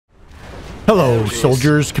Hello,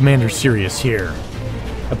 soldiers. Commander Cyrious here.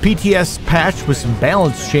 A PTS patch with some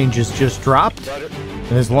balance changes just dropped,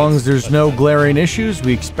 and as long as there's no glaring issues,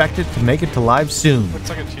 we expect it to make it to live soon.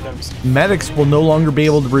 Medics will no longer be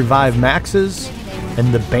able to revive maxes,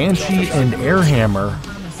 and the Banshee and Airhammer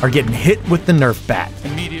are getting hit with the Nerf bat.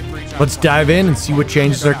 Let's dive in and see what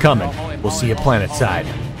changes are coming. We'll see you Planetside.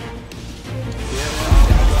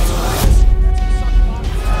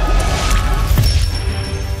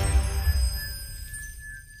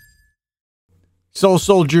 So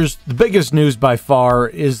soldiers, the biggest news by far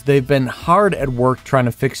is they've been hard at work trying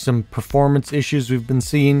to fix some performance issues we've been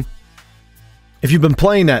seeing. If you've been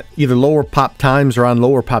playing at either lower pop times or on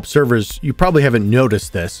lower pop servers, you probably haven't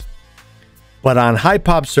noticed this. But on high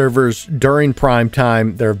pop servers during prime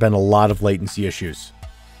time, there have been a lot of latency issues.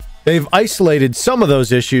 They've isolated some of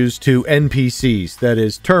those issues to NPCs, that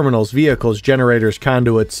is terminals, vehicles, generators,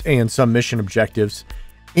 conduits, and some mission objectives.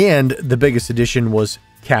 And the biggest addition was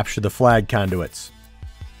capture the flag conduits.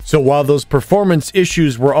 So while those performance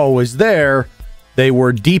issues were always there, they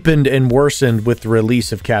were deepened and worsened with the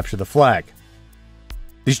release of capture the flag.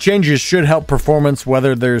 These changes should help performance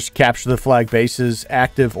whether there's capture the flag bases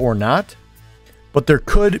active or not, but there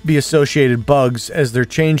could be associated bugs as they're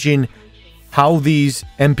changing how these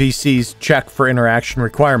NPCs check for interaction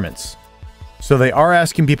requirements. So they are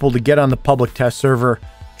asking people to get on the public test server,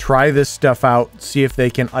 try this stuff out, see if they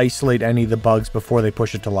can isolate any of the bugs before they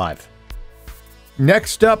push it to live.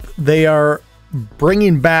 Next up, they are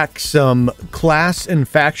bringing back some class and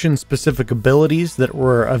faction specific abilities that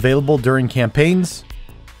were available during campaigns.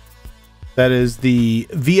 That is the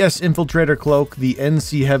VS Infiltrator Cloak, the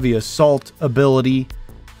NC Heavy Assault ability,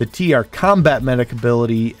 the TR Combat Medic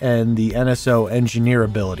ability, and the NSO Engineer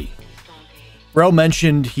ability. Rel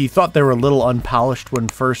mentioned he thought they were a little unpolished when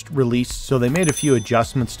first released, so they made a few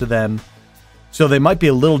adjustments to them, so they might be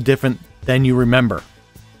a little different than you remember.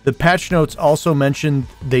 The patch notes also mentioned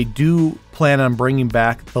they do plan on bringing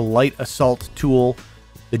back the light assault tool,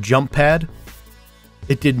 the jump pad.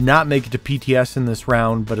 It did not make it to PTS in this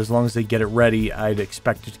round, but as long as they get it ready, I'd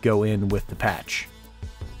expect it to go in with the patch.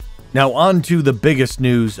 Now on to the biggest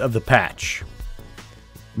news of the patch.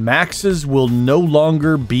 Maxes will no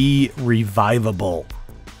longer be revivable.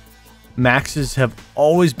 Maxes have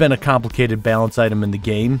always been a complicated balance item in the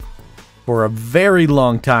game. For a very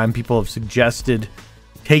long time, people have suggested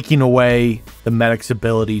taking away the medic's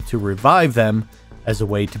ability to revive them as a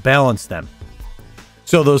way to balance them.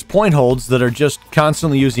 So those point holds that are just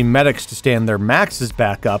constantly using medics to stand their maxes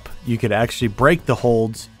back up, you could actually break the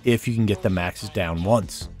holds if you can get the maxes down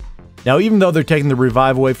once. Now, even though they're taking the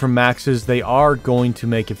revive away from maxes, they are going to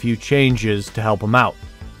make a few changes to help them out.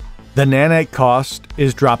 The nanite cost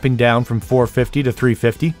is dropping down from 450 to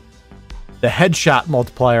 350. The headshot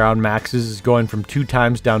multiplier on maxes is going from 2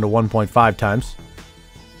 times down to 1.5 times.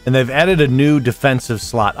 And they've added a new defensive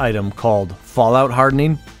slot item called Fallout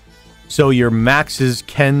Hardening, so your maxes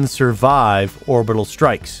can survive orbital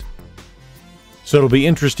strikes. So it'll be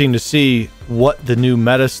interesting to see what the new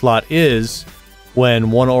meta slot is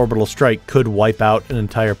when one orbital strike could wipe out an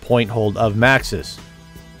entire point hold of maxes.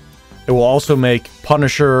 It will also make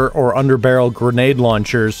Punisher or underbarrel grenade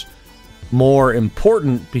launchers more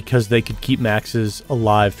important because they could keep maxes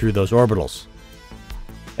alive through those orbitals.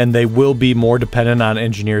 And they will be more dependent on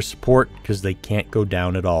engineer support because they can't go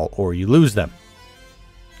down at all or you lose them.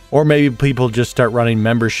 Or maybe people just start running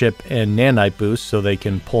membership and nanite boosts so they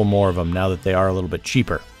can pull more of them now that they are a little bit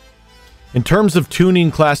cheaper. In terms of tuning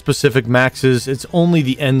class-specific maxes, it's only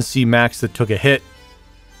the NC max that took a hit.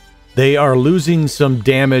 They are losing some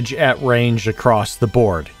damage at range across the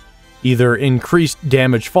board. Either increased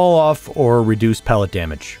damage fall-off or reduced pellet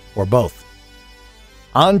damage, or both.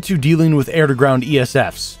 On to dealing with air-to-ground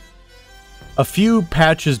ESFs. A few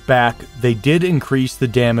patches back, they did increase the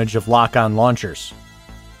damage of lock-on launchers.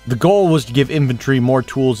 The goal was to give infantry more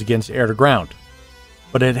tools against air-to-ground,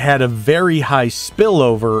 but it had a very high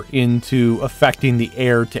spillover into affecting the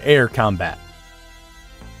air-to-air combat.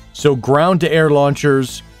 So ground-to-air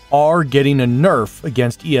launchers are getting a nerf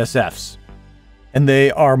against ESFs, and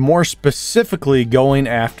they are more specifically going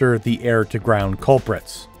after the air-to-ground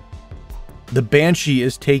culprits. The Banshee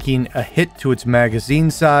is taking a hit to its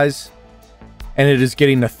magazine size, and it is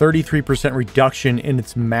getting a 33% reduction in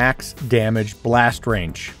its max damage blast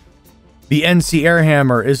range. The NC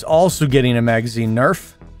Airhammer is also getting a magazine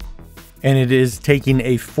nerf, and it is taking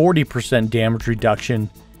a 40% damage reduction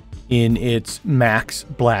in its max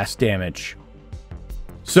blast damage.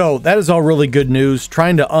 So that is all really good news,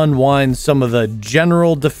 trying to unwind some of the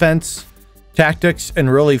general defense tactics and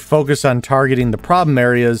really focus on targeting the problem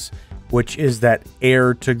areas, which is that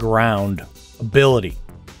air-to-ground ability.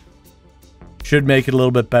 should make it a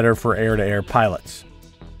little bit better for air-to-air pilots.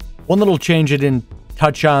 One little change I didn't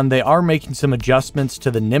touch on, they are making some adjustments to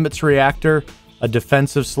the Nimitz reactor, a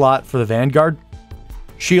defensive slot for the Vanguard.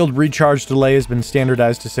 Shield recharge delay has been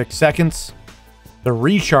standardized to 6 seconds. The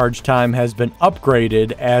recharge time has been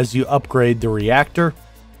upgraded as you upgrade the reactor.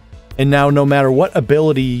 And now no matter what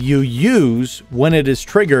ability you use, when it is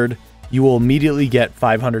triggered, you will immediately get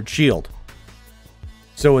 500 shield.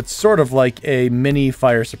 So it's sort of like a mini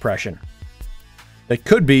fire suppression that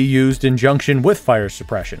could be used in junction with fire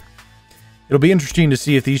suppression. It'll be interesting to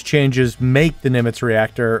see if these changes make the Nimitz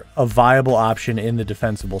reactor a viable option in the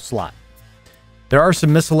defensible slot. There are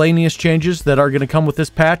some miscellaneous changes that are going to come with this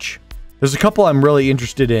patch. There's a couple I'm really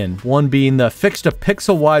interested in, one being the fixed a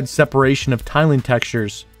pixel-wide separation of tiling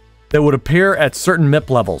textures that would appear at certain MIP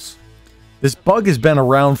levels. This bug has been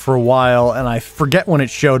around for a while, and I forget when it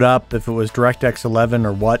showed up, if it was DirectX 11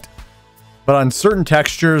 or what. But on certain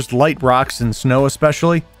textures, light rocks and snow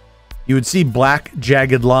especially, you would see black,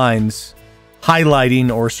 jagged lines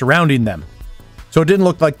highlighting or surrounding them. So it didn't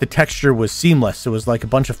look like the texture was seamless. It was like a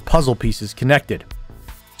bunch of puzzle pieces connected.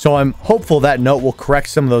 So I'm hopeful that note will correct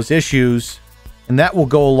some of those issues, and that will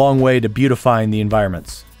go a long way to beautifying the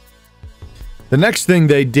environments. The next thing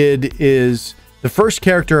they did is the first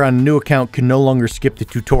character on a new account can no longer skip the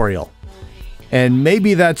tutorial. And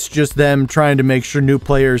maybe that's just them trying to make sure new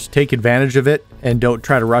players take advantage of it and don't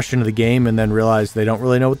try to rush into the game and then realize they don't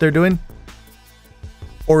really know what they're doing.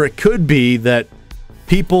 Or it could be that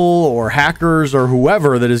people or hackers or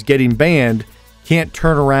whoever that is getting banned can't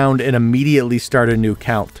turn around and immediately start a new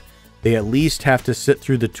account. They at least have to sit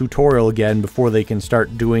through the tutorial again before they can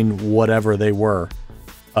start doing whatever they were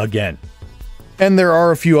again. And there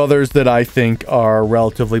are a few others that I think are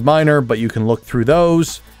relatively minor, but you can look through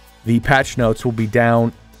those. The patch notes will be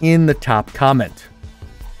down in the top comment.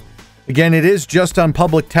 Again, it is just on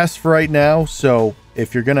public tests for right now, so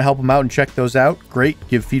if you're going to help them out and check those out, great.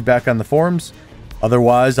 Give feedback on the forums.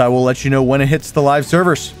 Otherwise, I will let you know when it hits the live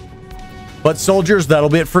servers. But soldiers, that'll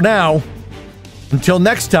be it for now. Until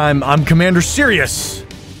next time, I'm Commander Cyrious,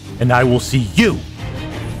 and I will see you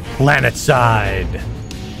Planetside.